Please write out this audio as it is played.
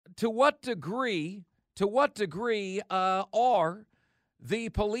To what degree are the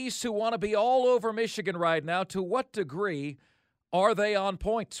police who want to be all over Michigan right now, to what degree are they on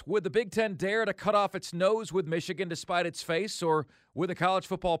point? Would the Big Ten dare to cut off its nose with Michigan despite its face, or would the college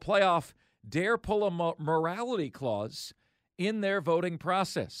football playoff dare pull a morality clause in their voting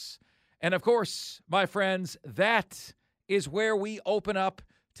process? And, of course, my friends, that is where we open up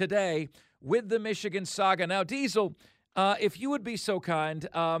today with the Michigan saga. Now, Diesel, if you would be so kind,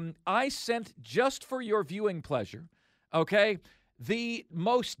 I sent, just for your viewing pleasure, okay, the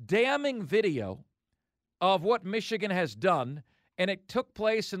most damning video of what Michigan has done, and it took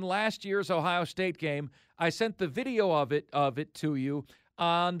place in last year's Ohio State game. I sent the video of it to you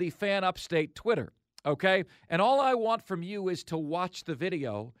on the Fan Upstate Twitter, okay? And all I want from you is to watch the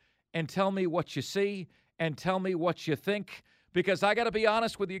video and tell me what you see and tell me what you think, because I got to be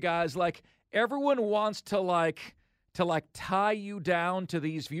honest with you guys, like, everyone wants to tie you down to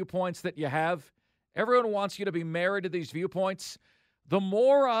these viewpoints that you have. Everyone wants you to be married to these viewpoints. The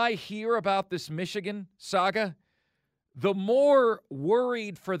more I hear about this Michigan saga, the more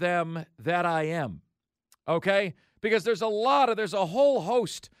worried for them that I am, okay? Because there's a whole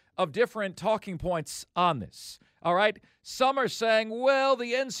host of different talking points on this, all right? Some are saying, well,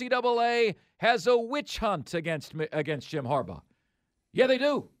 the NCAA has a witch hunt against Jim Harbaugh. Yeah, they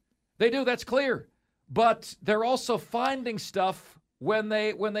do. They do, that's clear. But they're also finding stuff when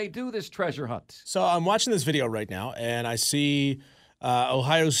they do this treasure hunt. So I'm watching this video right now, and I see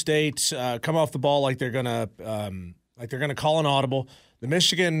Ohio State come off the ball like they're gonna call an audible. The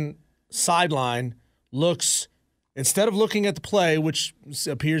Michigan sideline looks, instead of looking at the play, which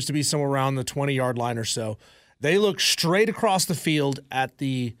appears to be somewhere around the 20-yard line or so, they look straight across the field at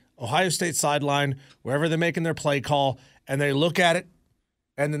the Ohio State sideline, wherever they're making their play call, and they look at it,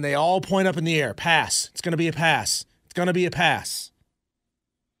 and then they all point up in the air. Pass. It's going to be a pass. It's going to be a pass.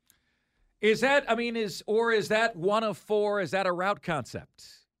 Is that one of four? Is that a route concept?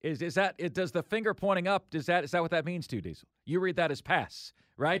 Is that it? Does the finger pointing up? Is that what that means to you, Diesel? You read that as pass,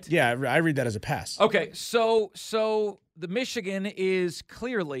 right? Yeah, I read that as a pass. Okay, so the Michigan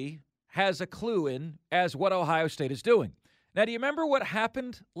has a clue in as what Ohio State is doing. Now, do you remember what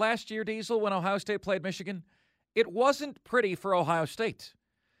happened last year, Diesel, when Ohio State played Michigan? It wasn't pretty for Ohio State.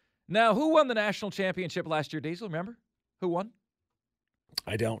 Now, who won the national championship last year, Diesel? Remember? Who won?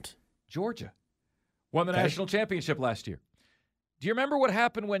 I don't. Georgia won the national championship last year. Do you remember what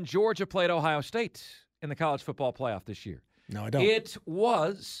happened when Georgia played Ohio State in the college football playoff this year? No, I don't. It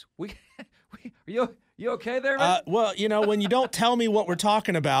was you okay there, man? Well, when you don't tell me what we're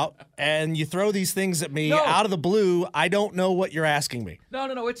talking about and you throw these things at me out of the blue, I don't know what you're asking me.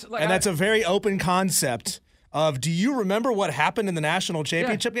 No. It's like, and that's a very open concept. Do you remember what happened in the national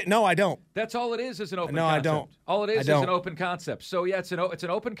championship game? No, I don't. That's all it is an open concept. No, I don't. All it is an open concept. So, yeah, it's an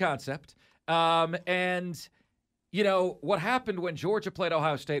open concept. And, what happened when Georgia played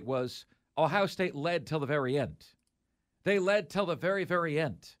Ohio State was Ohio State led till the very end. They led till the very, very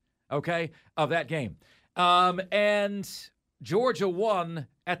end, okay, of that game. And Georgia won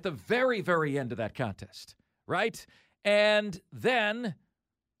at the very, very end of that contest, right? And then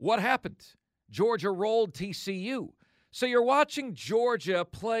what happened? Georgia rolled TCU. So you're watching Georgia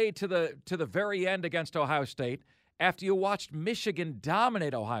play to the very end against Ohio State after you watched Michigan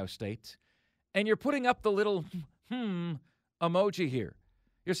dominate Ohio State, and you're putting up the little emoji here.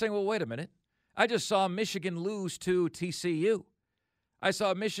 You're saying, well, wait a minute. I just saw Michigan lose to TCU. I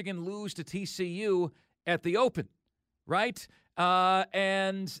saw Michigan lose to TCU at the Open, right?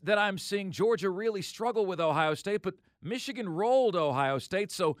 And then I'm seeing Georgia really struggle with Ohio State, but Michigan rolled Ohio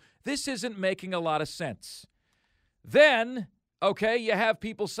State, so this isn't making a lot of sense. Then, okay, you have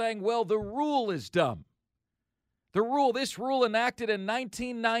people saying, well, the rule is dumb. This rule enacted in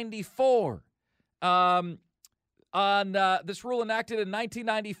 1994. This rule enacted in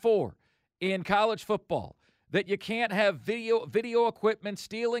 1994 in college football, that you can't have video equipment,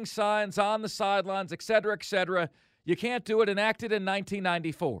 stealing signs on the sidelines, et cetera, et cetera. You can't do it. Enacted in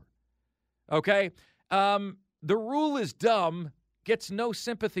 1994. Okay? The rule is dumb, gets no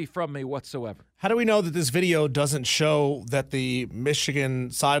sympathy from me whatsoever. How do we know that this video doesn't show that the Michigan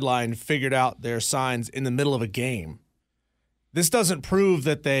sideline figured out their signs in the middle of a game? This doesn't prove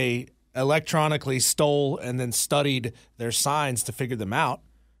that they electronically stole and then studied their signs to figure them out.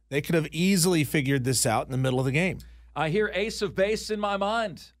 They could have easily figured this out in the middle of the game. I hear Ace of Base in my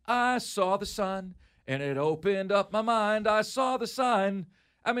mind. I saw the sun, and it opened up my mind. I saw the sign.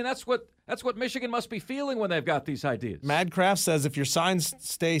 I mean, that's what Michigan must be feeling when they've got these ideas. Madcraft says if your signs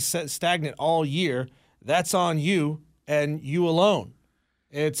stay stagnant all year, that's on you and you alone.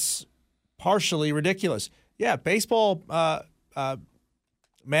 It's partially ridiculous. Yeah, baseball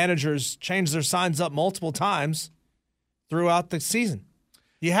managers change their signs up multiple times throughout the season.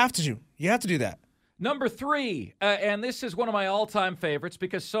 You have to do that. Number 3, and this is one of my all-time favorites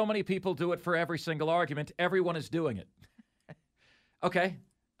because so many people do it for every single argument. Everyone is doing it. Okay.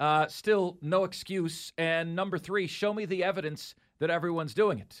 Still no excuse. And number 3, show me the evidence that everyone's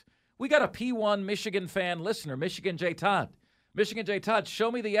doing it. We got a P1 Michigan fan listener, Michigan J. Todd. Michigan J. Todd, show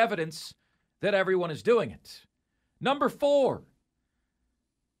me the evidence that everyone is doing it. Number 4,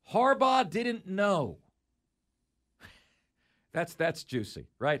 Harbaugh didn't know. That's juicy,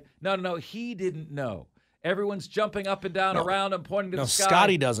 right? No, he didn't know. Everyone's jumping up and down around him, pointing to the sky.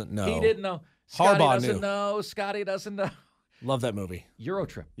 Scotty doesn't know. He didn't know. Harbaugh doesn't knew. know. Scotty doesn't know. Love that movie.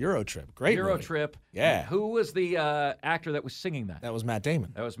 Eurotrip. Great movie. Eurotrip. Yeah. Who was the actor that was singing that? That was Matt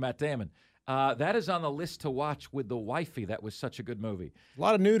Damon. That is on the list to watch with the wifey. That was such a good movie. A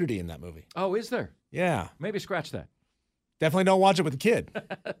lot of nudity in that movie. Oh, is there? Yeah. Maybe scratch that. Definitely don't watch it with a kid.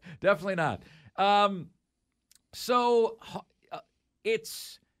 Definitely not. So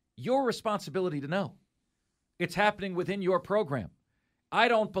it's your responsibility to know. It's happening within your program. I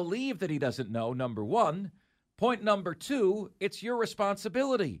don't believe that he doesn't know, number 1. Point number 2, it's your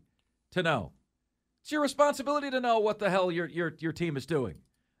responsibility to know. It's your responsibility to know what the hell your team is doing.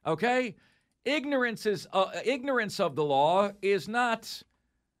 Okay? Ignorance of the law is not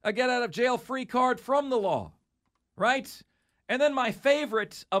a get-out-of-jail-free card from the law. Right? And then my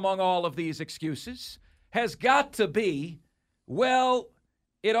favorite among all of these excuses has got to be, well,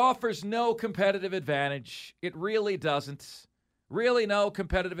 it offers no competitive advantage. It really doesn't. Really no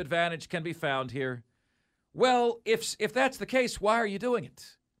competitive advantage can be found here. Well, if that's the case, why are you doing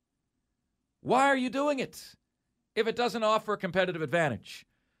it? Why are you doing it if it doesn't offer a competitive advantage?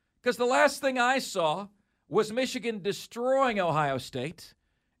 Because the last thing I saw was Michigan destroying Ohio State,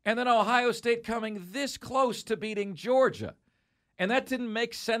 and then Ohio State coming this close to beating Georgia. And that didn't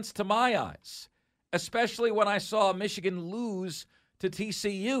make sense to my eyes, especially when I saw Michigan lose to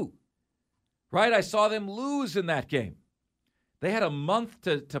TCU. Right? I saw them lose in that game. They had a month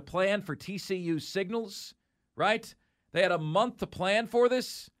to plan for TCU signals, right? They had a month to plan for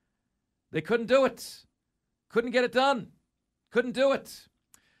this. They couldn't do it. Couldn't get it done. Couldn't do it.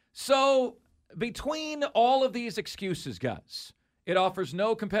 So between all of these excuses, guys, it offers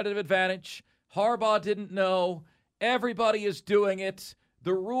no competitive advantage. Harbaugh didn't know. Everybody is doing it.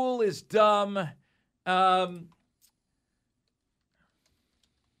 The rule is dumb.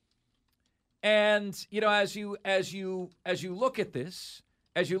 And as you look at this,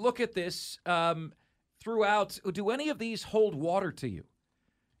 throughout, do any of these hold water to you?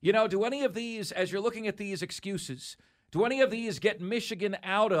 Do any of these, as you're looking at these excuses, do any of these get Michigan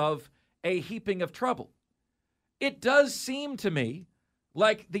out of a heaping of trouble? It does seem to me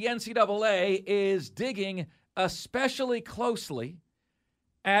like the NCAA is digging especially closely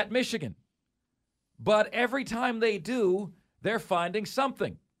at Michigan. But every time they do, they're finding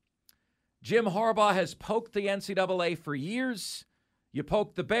something. Jim Harbaugh has poked the NCAA for years. You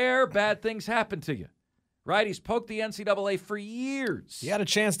poke the bear, bad things happen to you. Right? He's poked the NCAA for years. He had a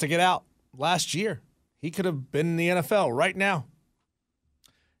chance to get out last year. He could have been in the NFL right now.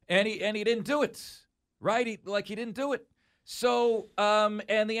 And he didn't do it. Right? He didn't do it. So,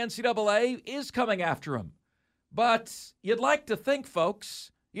 and the NCAA is coming after him. But you'd like to think,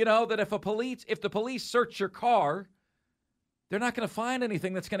 folks, that if the police search your car, they're not going to find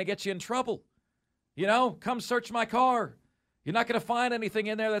anything that's going to get you in trouble. Come search my car. You're not going to find anything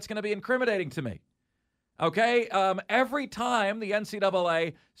in there that's going to be incriminating to me. Okay? Every time the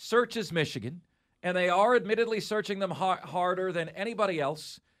NCAA searches Michigan, and they are admittedly searching them harder than anybody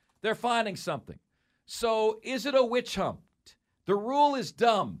else, they're finding something. So is it a witch hunt? The rule is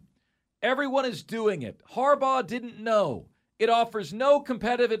dumb. Everyone is doing it. Harbaugh didn't know. It offers no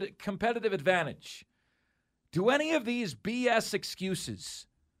competitive advantage. Do any of these BS excuses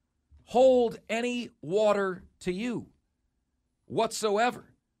hold any water to you whatsoever?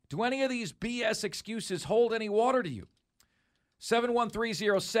 Do any of these BS excuses hold any water to you?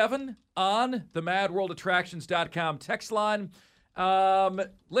 71307 on the MadWorldAttractions.com text line.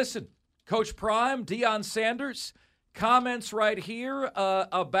 Listen, Coach Prime, Deion Sanders, comments right here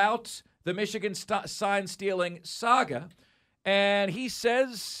about the Michigan sign-stealing saga, and he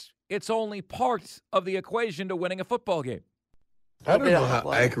says it's only part of the equation to winning a football game. I don't know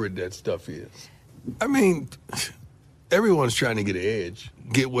how accurate that stuff is. I mean, everyone's trying to get an edge,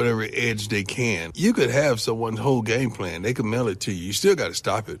 get whatever edge they can. You could have someone's whole game plan. They could mail it to you. You still got to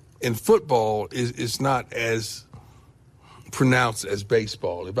stop it. And football is not as pronounced as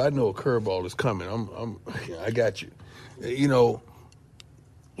baseball. If I know a curveball is coming, I got you.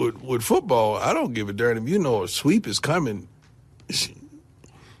 With football, I don't give a darn if you know a sweep is coming.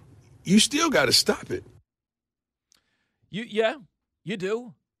 you still got to stop it. Yeah, you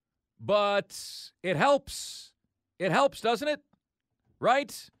do. But it helps. It helps, doesn't it?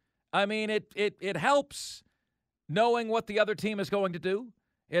 Right? I mean, it helps knowing what the other team is going to do.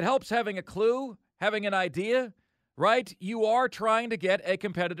 It helps having a clue, having an idea, right? You are trying to get a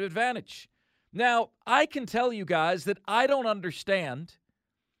competitive advantage. Now, I can tell you guys that I don't understand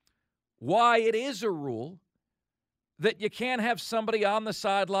why it is a rule that you can't have somebody on the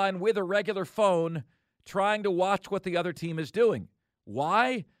sideline with a regular phone trying to watch what the other team is doing.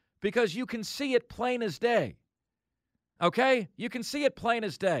 Why? Because you can see it plain as day. Okay? You can see it plain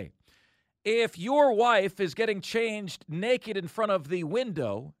as day. If your wife is getting changed naked in front of the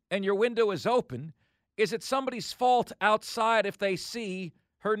window and your window is open, is it somebody's fault outside if they see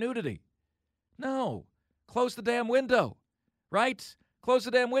her nudity? No. Close the damn window, right? Close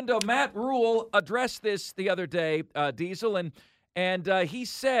the damn window. Matt Rule addressed this the other day, Diesel, and he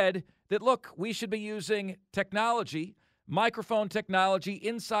said that, look, we should be using technology, microphone technology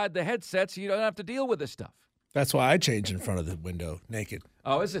inside the headset so you don't have to deal with this stuff. That's why I change in front of the window naked.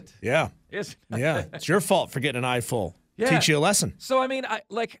 Oh, is it? Yeah. Is it? Yeah. It's your fault for getting an eye full. Yeah. Teach you a lesson. So, I mean,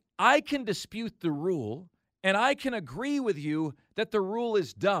 I can dispute the rule, and I can agree with you that the rule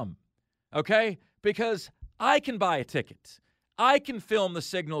is dumb, okay? Because I can buy a ticket. I can film the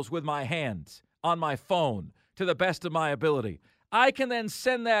signals with my hands on my phone to the best of my ability. I can then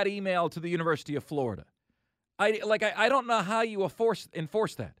send that email to the University of Florida. I don't know how you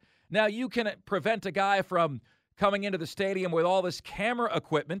enforce that. Now, you can prevent a guy from coming into the stadium with all this camera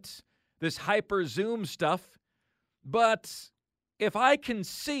equipment, this hyper zoom stuff. But if I can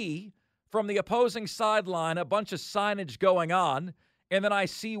see from the opposing sideline a bunch of signage going on, and then I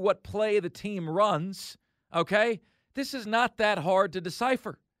see what play the team runs, okay, this is not that hard to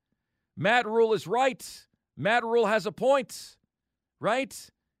decipher. Matt Rule is right. Matt Rule has a point, right?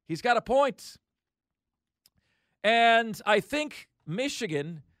 He's got a point. And I think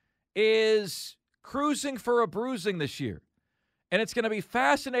Michigan is cruising for a bruising this year. And it's going to be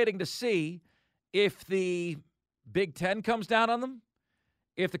fascinating to see if the Big Ten comes down on them,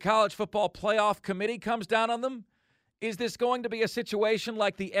 if the College Football Playoff Committee comes down on them. Is this going to be a situation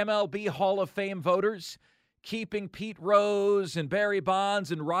like the MLB Hall of Fame voters keeping Pete Rose and Barry Bonds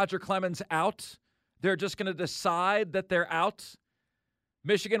and Roger Clemens out? They're just going to decide that they're out?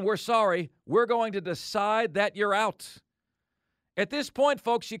 Michigan, we're sorry. We're going to decide that you're out. At this point,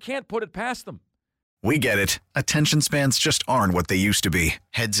 folks, you can't put it past them. We get it. Attention spans just aren't what they used to be.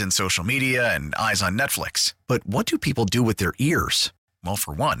 Heads in social media and eyes on Netflix. But what do people do with their ears? Well,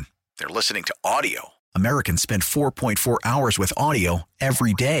 for one, they're listening to audio. Americans spend 4.4 hours with audio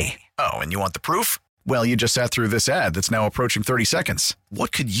every day. Oh, and you want the proof? Well, you just sat through this ad that's now approaching 30 seconds.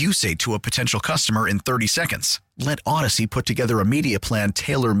 What could you say to a potential customer in 30 seconds? Let Odyssey put together a media plan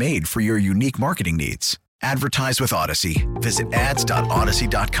tailor-made for your unique marketing needs. Advertise with Odyssey. Visit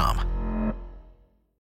ads.odyssey.com.